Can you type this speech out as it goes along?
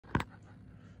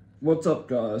What's up,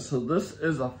 guys? So this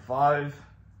is a 5-month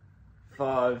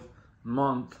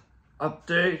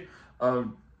update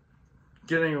of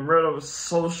getting rid of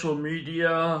social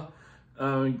media,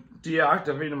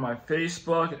 deactivating my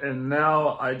Facebook, and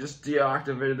now I just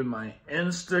deactivated my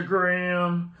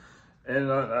Instagram,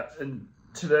 and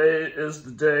today is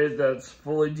the day that's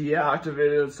fully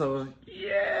deactivated, so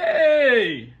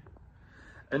yay!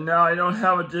 And now I don't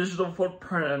have a digital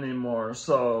footprint anymore,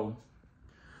 so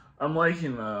I'm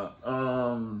liking that.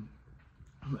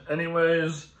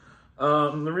 Anyways,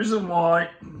 the reason why,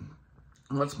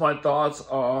 what's my thoughts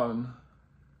on,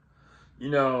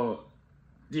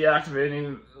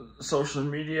 deactivating social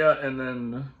media and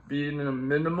then being a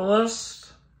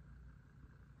minimalist.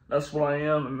 That's what I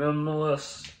am, a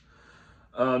minimalist,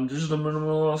 digital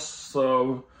minimalist.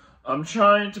 So I'm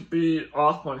trying to be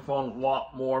off my phone a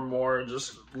lot more,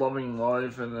 just loving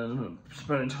life and then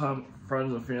spending time with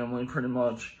friends and family pretty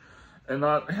much, and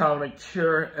not having a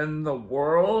care in the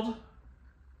world.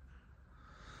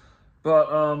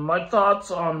 But my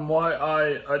thoughts on why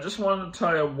I just wanted to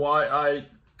tell you why I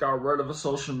got rid of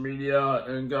social media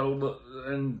and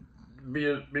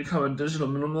become a digital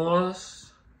minimalist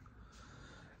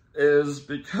is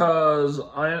because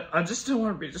I just didn't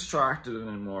want to be distracted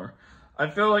anymore. I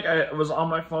feel like I was on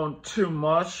my phone too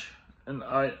much,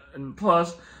 and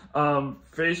plus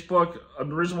Facebook. The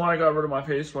reason why I got rid of my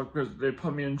Facebook because they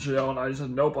put me in jail, and I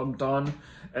said nope, I'm done,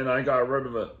 and I got rid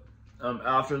of it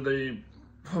after they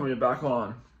put me back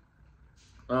on.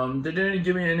 They didn't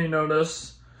give me any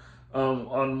notice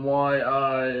on why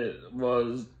I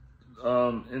was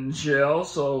in jail,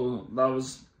 so that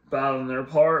was bad on their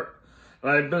part.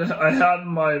 And I had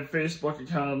my Facebook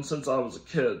account since I was a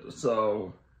kid,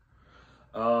 so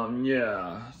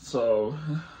yeah, so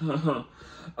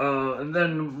and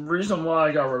then the reason why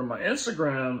I got rid of my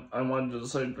Instagram, I wanted to do the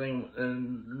same thing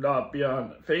and not be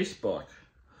on Facebook.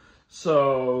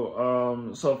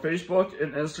 So so Facebook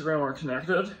and Instagram are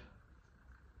connected.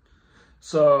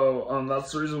 So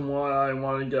that's the reason why I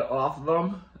want to get off of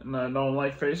them, and I don't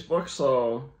like Facebook.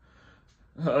 So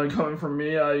coming from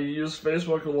me, I use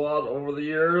Facebook a lot over the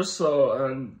years. So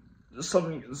and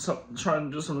trying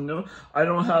to do something new. I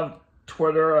don't have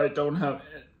Twitter. I don't have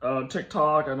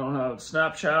TikTok. I don't have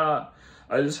Snapchat.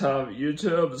 I just have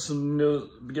YouTube. This is a new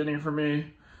beginning for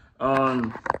me.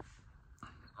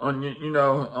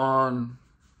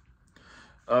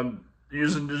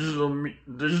 Using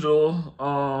digital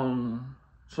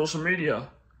social media.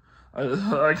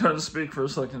 I couldn't speak for a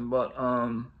second, but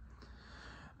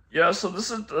yeah. So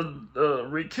this is a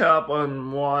recap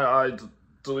on why I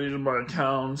deleted my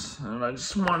accounts, and I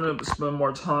just wanted to spend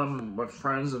more time with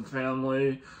friends and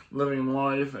family, living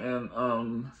life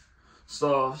and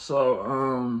stuff.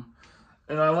 So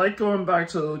and I like going back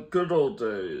to the good old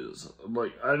days.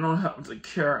 Like, I don't have to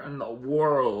care in the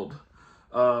world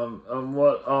and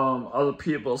what other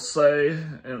people say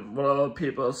and what other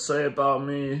people say about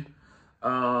me.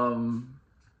 And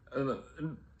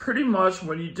pretty much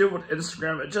when you do with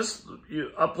Instagram,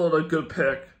 you upload a good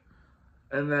pic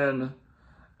and then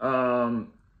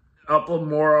upload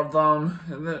more of them,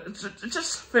 and then it's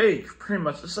just fake, pretty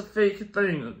much. It's a fake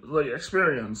thing, like,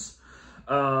 experience.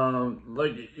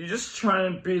 Like, you just try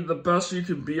and be the best you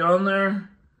can be on there,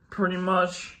 pretty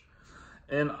much,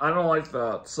 and I don't like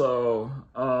that. So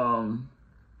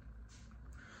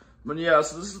but yeah,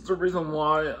 so this is the reason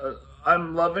why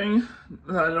I'm loving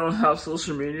that I don't have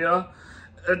social media.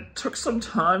 It took some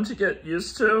time to get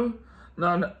used to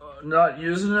not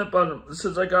using it, but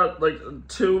since I got like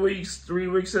 2 weeks, 3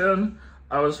 weeks in,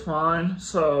 I was fine.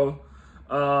 So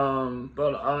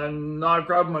but I'm not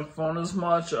grabbing my phone as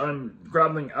much. I'm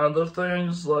grabbing other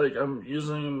things, like I'm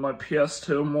using my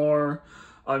PS2 more.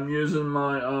 I'm using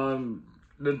my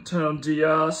Nintendo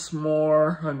DS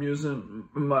more. I'm using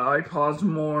my iPods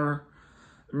more,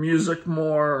 music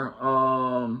more,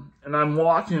 and I'm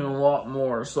walking a lot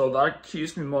more. So that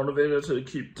keeps me motivated to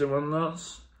keep doing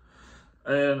this.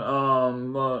 And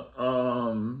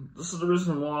this is the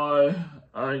reason why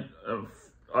I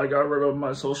got rid of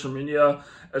my social media.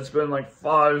 It's been like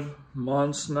 5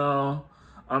 months now.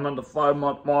 I'm at the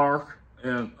 5-month mark,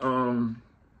 and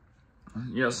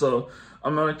yeah, so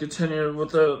I'm gonna continue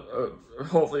with it,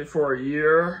 hopefully for a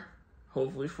year.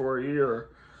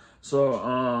 So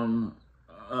I'm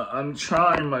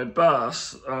trying my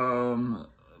best, but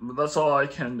that's all I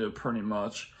can do, pretty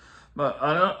much. But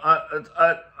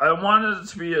I wanted it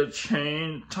to be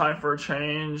time for a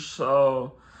change,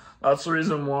 so that's the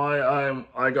reason why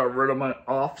I got rid of my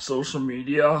social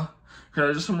media, because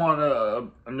I just wanted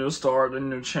a new start, a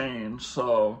new change.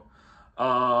 So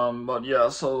but yeah,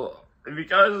 so if you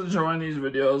guys enjoy these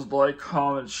videos, like,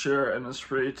 comment, share, and it's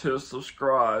free to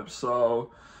subscribe.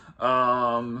 So,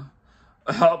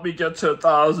 help me get to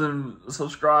 1,000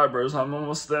 subscribers. I'm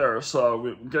almost there, so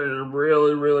we're getting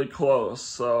really, really close.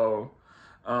 So,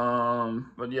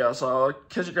 but yeah, so I'll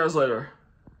catch you guys later.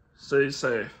 Stay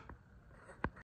safe.